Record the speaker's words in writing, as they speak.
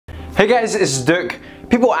Hey guys, it's Duc.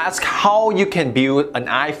 People ask how you can build an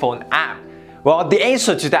iPhone app. Well, the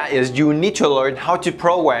answer to that is you need to learn how to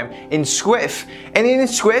program in Swift. And in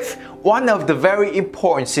Swift, one of the very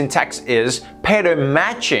important syntax is pattern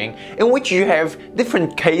matching, in which you have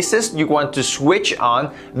different cases you want to switch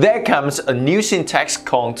on. There comes a new syntax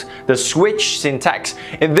called the switch syntax.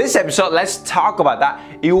 In this episode, let's talk about that.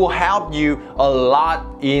 It will help you a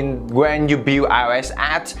lot in when you build iOS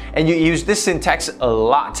apps and you use this syntax a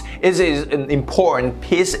lot. It is an important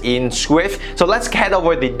piece in Swift. So let's head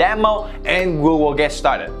over the demo and we will get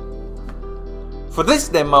started. For this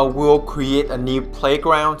demo, we'll create a new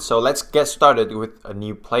playground. So let's get started with a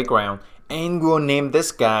new playground. And we'll name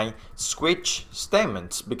this guy switch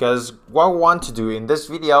statements, because what we want to do in this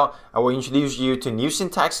video, I will introduce you to new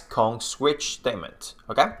syntax called switch statement.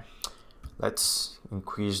 Okay, let's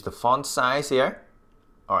increase the font size here.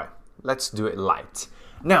 All right, let's do it light.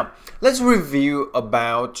 Now, let's review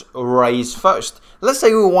about arrays first. Let's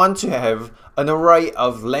say we want to have an array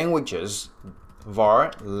of languages,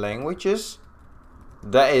 var languages.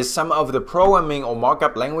 That is some of the programming or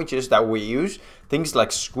markup languages that we use. Things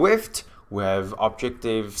like Swift, we have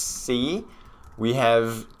Objective-C, we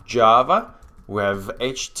have Java, we have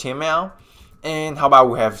HTML, and how about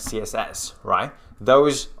we have CSS, right?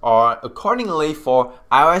 Those are accordingly for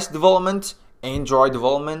iOS development, Android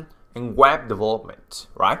development, and web development,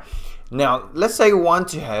 right? Now, let's say we want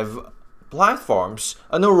to have platforms,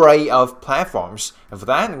 an array of platforms. And for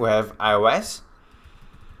that, we have iOS,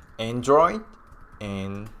 Android,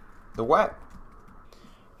 and the web.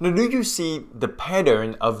 Now, do you see the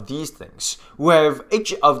pattern of these things? We have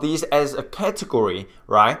each of these as a category,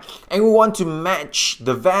 right? And we want to match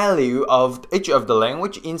the value of each of the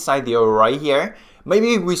language inside the array here.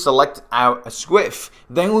 Maybe we select our Swift,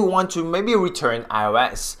 then we want to maybe return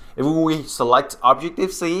iOS. If we select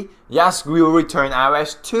Objective-C, yes, we will return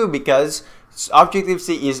iOS too, because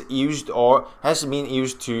Objective-C is used or has been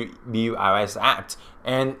used to build iOS apps.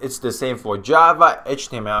 And it's the same for Java,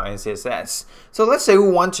 HTML, and CSS. So let's say we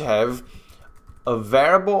want to have a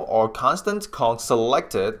variable or constant called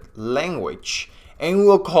selected language, and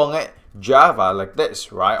we'll call it Java like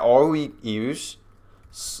this, right? Or we use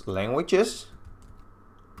languages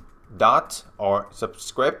dot or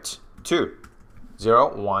subscript 2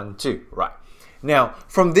 0 1 2, right? Now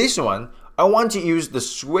from this one, I want to use the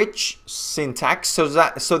switch syntax so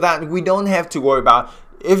that we don't have to worry about.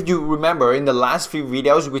 If you remember in the last few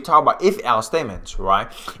videos, we talked about if-else statements, right?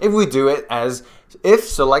 If we do it as if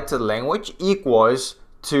selected language equals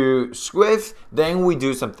to Swift, then we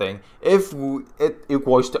do something. If it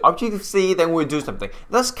equals to Objective-C, then we do something.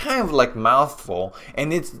 That's kind of like mouthful,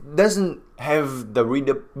 and it doesn't have the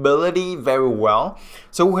readability very well.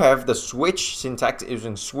 So we have the switch syntax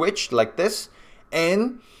using switch like this,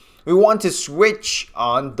 and we want to switch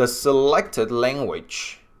on the selected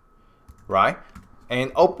language, right? And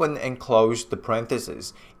open and close the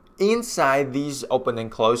parentheses. Inside these open and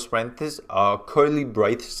close parentheses are curly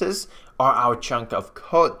braces are our chunk of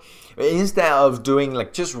code. Instead of doing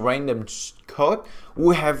like just random code,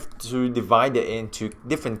 we have to divide it into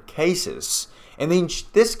different cases. And in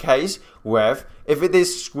this case, we have if it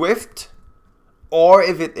is Swift or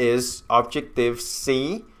if it is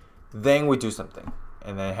Objective-C, then we do something.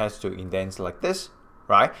 And then it has to indent like this,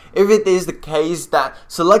 right? If it is the case that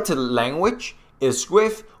selected language is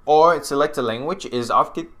Swift or selected language is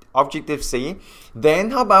Objective-C, then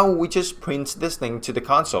how about we just print this thing to the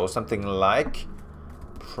console, something like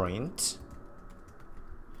print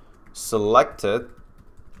selected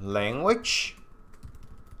language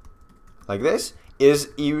like this is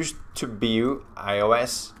used to build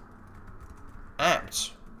iOS apps,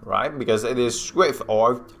 right? Because it is Swift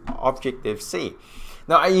or Objective-C.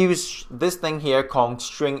 Now I use this thing here called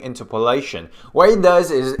string interpolation. What it does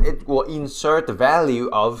is it will insert the value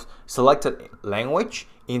of selected language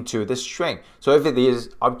into the string. So if it is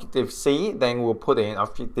Objective-C, then we'll put in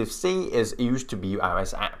Objective-C is used to build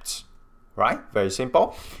iOS apps, right? Very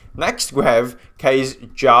simple. Next we have case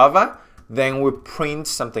Java. Then we print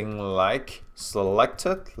something like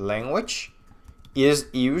selected language is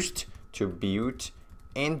used to build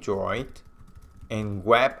Android and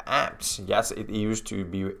web apps. Yes, it used to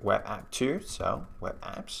be web app too, so web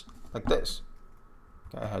apps like this.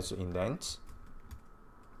 Okay, it has indents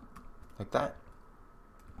like that.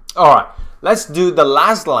 All right, let's do the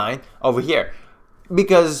last line over here,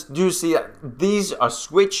 because do you see that these are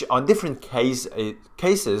switched on different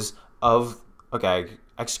cases of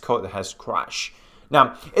Xcode has crashed.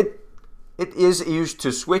 Now it is used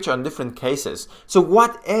to switch on different cases. So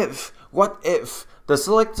what if the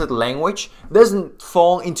selected language doesn't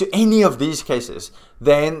fall into any of these cases?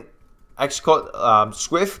 Then Xcode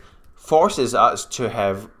Swift forces us to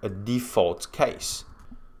have a default case.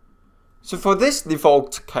 So for this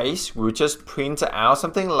default case, we'll just print out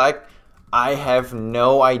something like, I have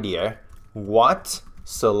no idea what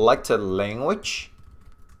selected language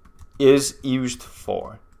is used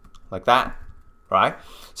for, like that, right?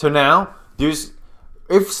 So now,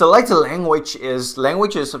 if selected language is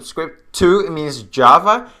subscript to, it means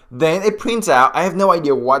Java, then it prints out, I have no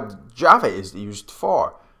idea what Java is used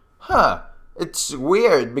for. It's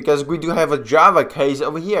weird because we do have a Java case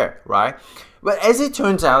over here, right? But as it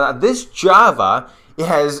turns out, this Java, it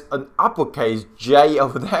has an uppercase J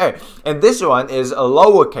over there, and this one is a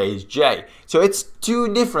lowercase j. So it's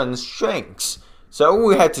two different strings. So what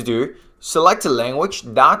we had to do, select a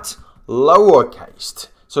language dot lowercase,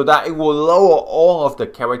 so that it will lower all of the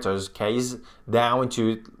characters case down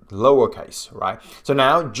to lowercase, right? So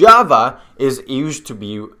now Java is used to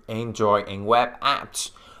build Android and web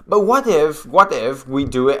apps. But what if we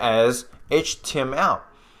do it as HTML?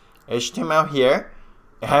 HTML here,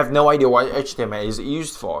 I have no idea what HTML is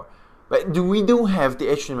used for. But we do have the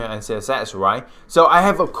HTML and CSS, right? So I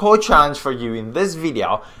have a code challenge for you in this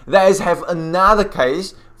video, that is have another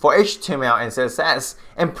case for HTML and CSS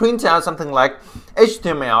and print out something like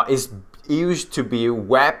HTML is used to build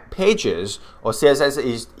web pages or CSS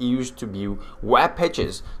is used to build web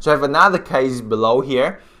pages. So I have another case below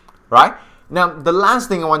here, right? Now the last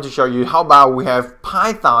thing I want to show you, how about we have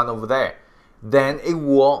Python over there? Then it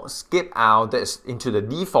will skip out this into the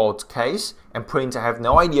default case and print I have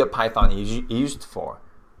no idea Python is used for.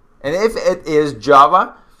 And if it is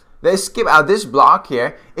Java, then skip out this block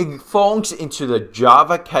here, it falls into the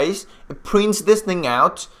Java case, it prints this thing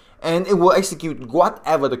out, and it will execute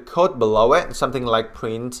whatever the code below it, something like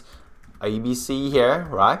print ABC here,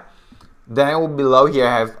 right? Then below here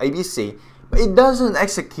I have ABC, but it doesn't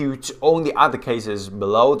execute all the other cases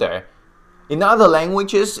below there. In other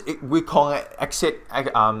languages, we call it exit.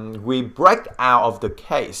 We break out of the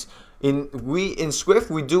case. In Swift,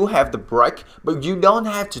 we do have the break, but you don't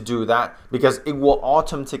have to do that because it will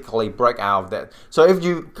automatically break out of that. So if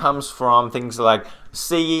you comes from things like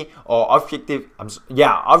C or Objective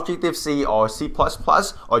C or C++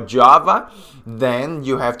 or Java, then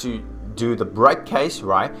you have to do the break case,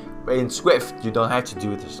 right? But in Swift, you don't have to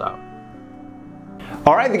do this out.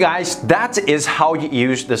 Alright guys, that is how you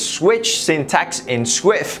use the switch syntax in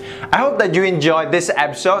Swift. I hope that you enjoyed this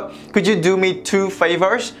episode. Could you do me two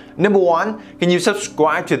favors? Number one, can you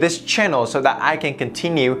subscribe to this channel so that I can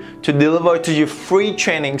continue to deliver to you free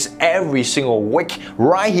trainings every single week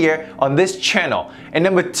right here on this channel. And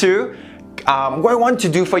number two, what I want to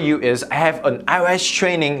do for you is I have an iOS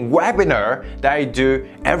training webinar that I do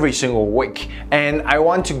every single week, and I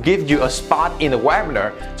want to give you a spot in the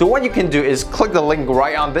webinar. So what you can do is click the link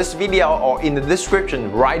right on this video or in the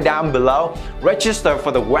description right down below, register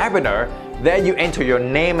for the webinar. There you enter your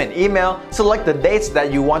name and email, select the dates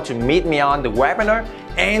that you want to meet me on the webinar,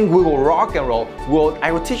 and we will rock and roll.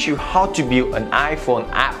 I will teach you how to build an iPhone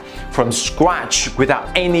app from scratch without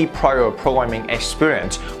any prior programming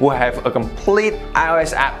experience. We'll have a complete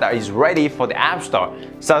iOS app that is ready for the App Store.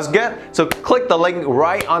 Sounds good? So click the link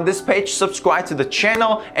right on this page, subscribe to the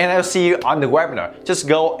channel, and I'll see you on the webinar. Just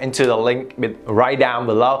go into the link right down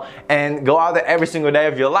below and go out there every single day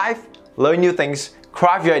of your life, learn new things,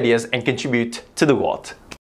 craft your ideas, and contribute to the world.